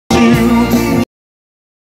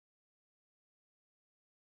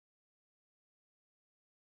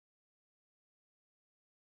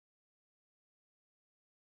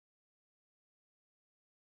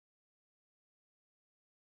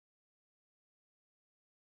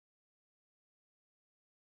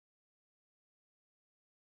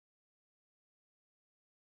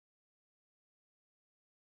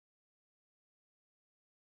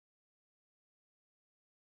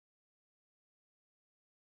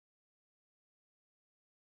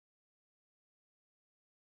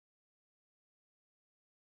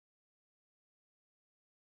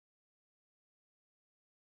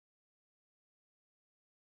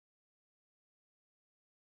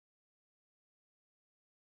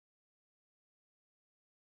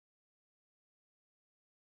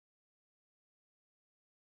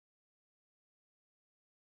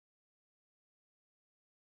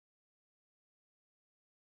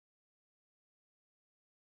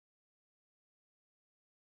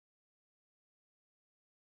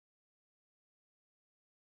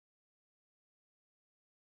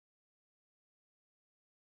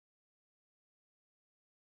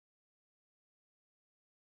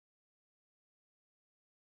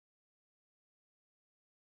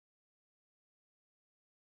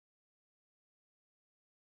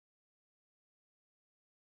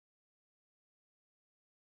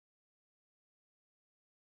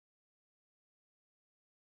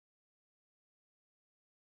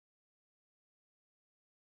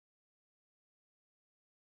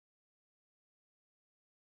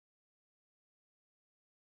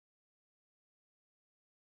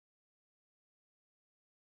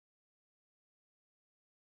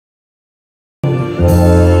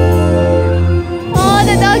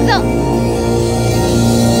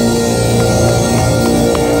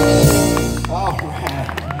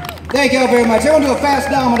Thank y'all very much. I'm going to do a Fast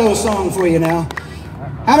Domino song for you now.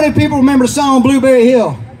 How many people remember the song Blueberry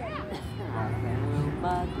Hill?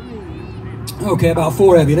 Okay, about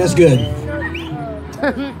 4 of you. That's good.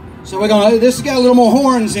 So we're going to, this has got a little more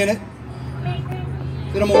horns in it.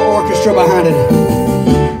 A little more orchestra behind it.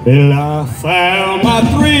 Well, I found my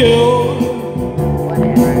thrill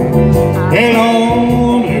in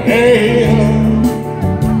lonely hill.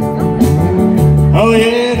 Oh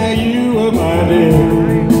yeah, now you were my dear.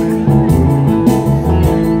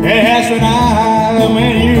 That's when I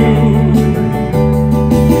met you.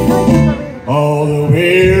 All the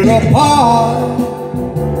way apart.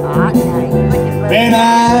 And I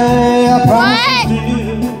promise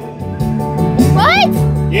you. What?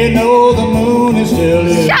 You know the moon is still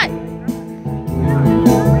in. Shut!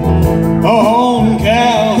 On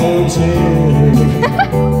Calhoun's Hill.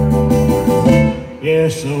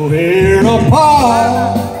 Yes, so we're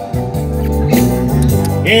apart.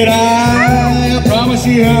 And I promise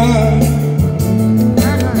you,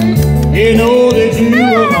 you know that you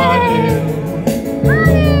are my dear.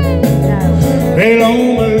 Hey,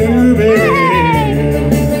 on Blueberry Hill.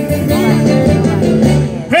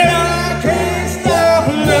 And I can't stop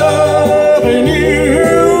loving you.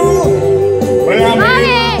 Well, I'm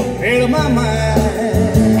out of my mind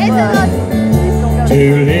to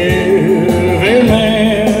live in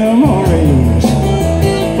memories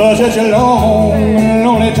for such a long,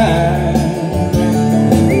 lonely time.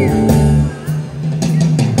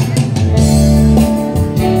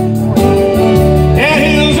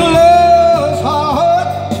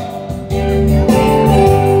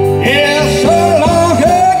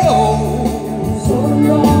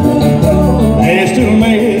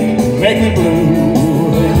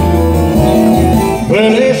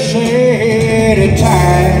 Well, they said in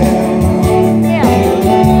time,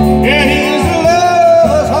 and here's the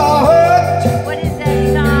love's heart. What is that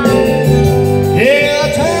song?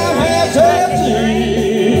 Yeah, time has touched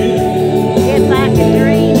it. If I could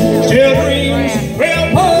dream. Still dreams will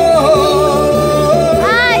pour. I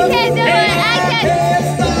can't do it. I can't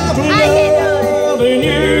stop do loving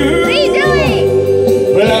you. it. What are you doing?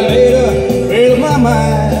 Well, I made up my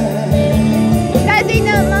mind. Guys, he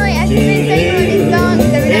knows mine. I should be singing one of these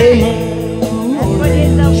songs every day. That's what it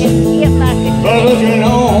is, though. If I could For such a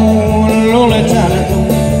long, lonely time.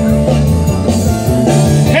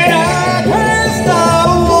 And I can't stop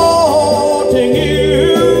wanting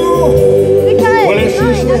you. Because Well, it's mine,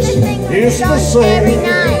 I'm just useless. singing one of It's these the songs same. every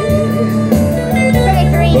night. Pretty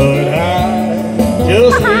green. But I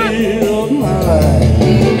just lived my life.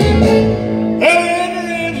 And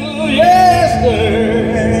it's yesterday.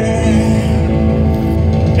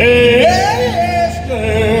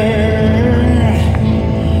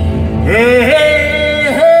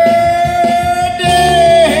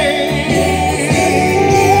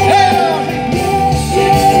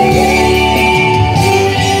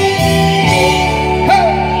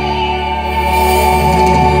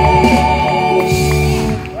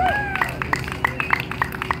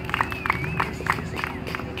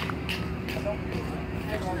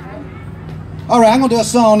 All right, I'm gonna do a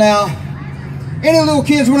song now. Any little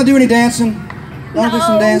kids want to do any dancing? Want to do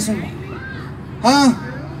some dancing? Huh?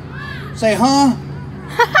 Say, huh?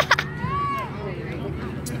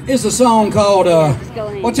 It's a song called, well,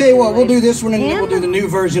 I'll tell you what, we'll do this one and then we'll do the new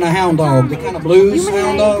version of Hound Dog, the kind of blues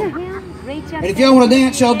Hound Dog. And if y'all want to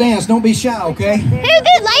dance, y'all dance. Don't be shy, okay? He'll do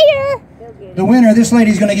it later. The winner, this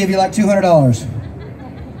lady's going to give you like $200.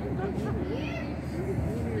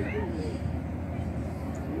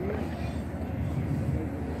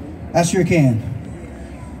 I sure can.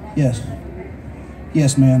 Yes.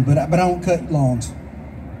 Yes, ma'am. But I don't cut lawns.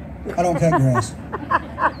 I don't cut grass.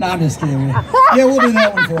 No, I'm just kidding. Yeah, we'll do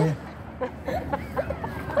that one for you.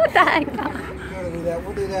 What the heck?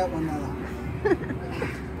 We'll do that one now.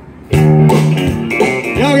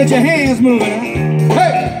 Y'all get your hands moving, huh?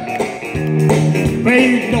 Hey!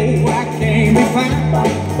 Baby, no, I can't be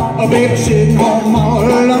found. A baby sitting home all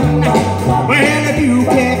alone. Well, if you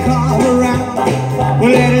can't come around,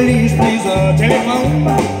 well, at least please telephone.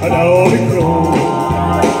 A dog be crow.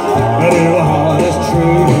 A little heart is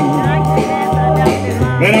true.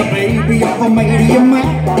 But a baby, if I made you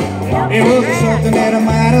mad, it was something that I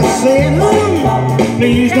might have said.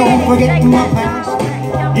 Please don't forget my past.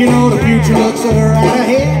 You know the future looks right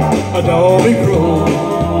ahead. A dog be crow.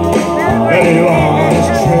 A little heart is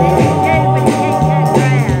true.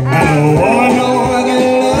 I know I can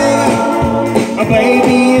love you.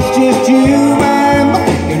 Baby, it's just you I'm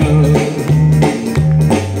thinking of.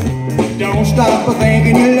 Don't stop for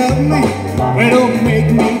thinking you love me. Well, don't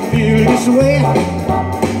make me feel this way.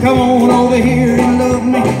 Come on over here and love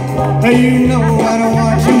me. You know I don't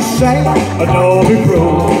want you say, don't be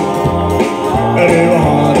cruel. Your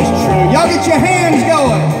heart is true. Y'all get your hands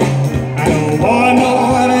going. I don't want no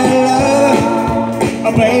other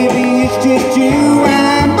love. Baby, it's just you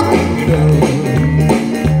I'm thinking of.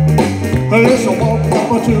 Listen, walk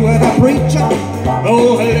up to the preacher.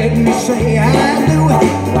 Oh, let me say I do.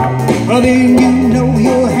 Then you know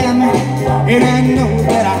you'll have me, and I know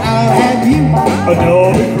that I'll have you.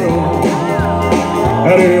 Don't be cruel.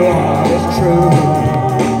 Your heart is true.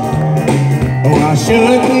 Oh, I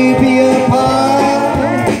should we be apart?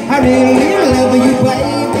 I really love you,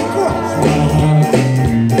 baby. Cross my heart.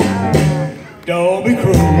 Don't be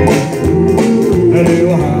cruel.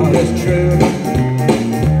 Your heart is true.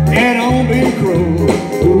 Yeah, don't be cruel.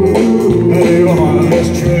 Your heart is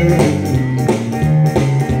true.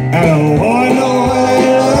 I don't want no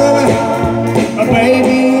other love.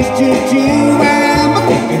 Baby, it's just you I'm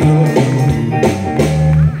thinking of.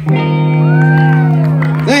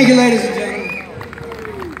 Thank you, ladies and gentlemen.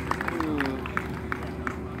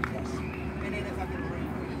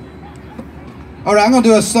 All right, I'm going to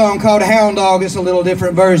do a song called Hound Dog. It's a little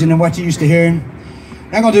different version than what you used to hearing.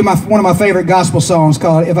 I'm going to do one of my favorite gospel songs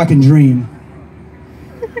called If I Can Dream.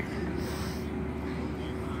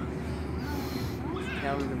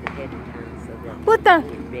 What the?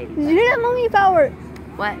 Did you hear that, Mommy? Power.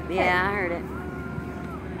 What? Yeah, I heard it.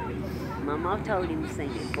 Mama told him to sing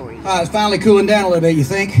it for you. It's finally cooling down a little bit, you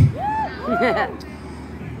think?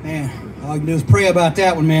 Man, all I can do is pray about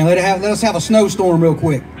that one, man. Let us have a snowstorm real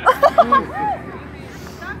quick.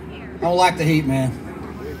 I don't like the heat, man.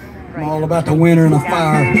 I'm all about the winter and the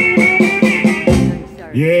fire.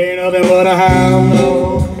 You ain't nothing but a hound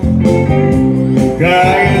dog,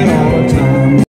 crying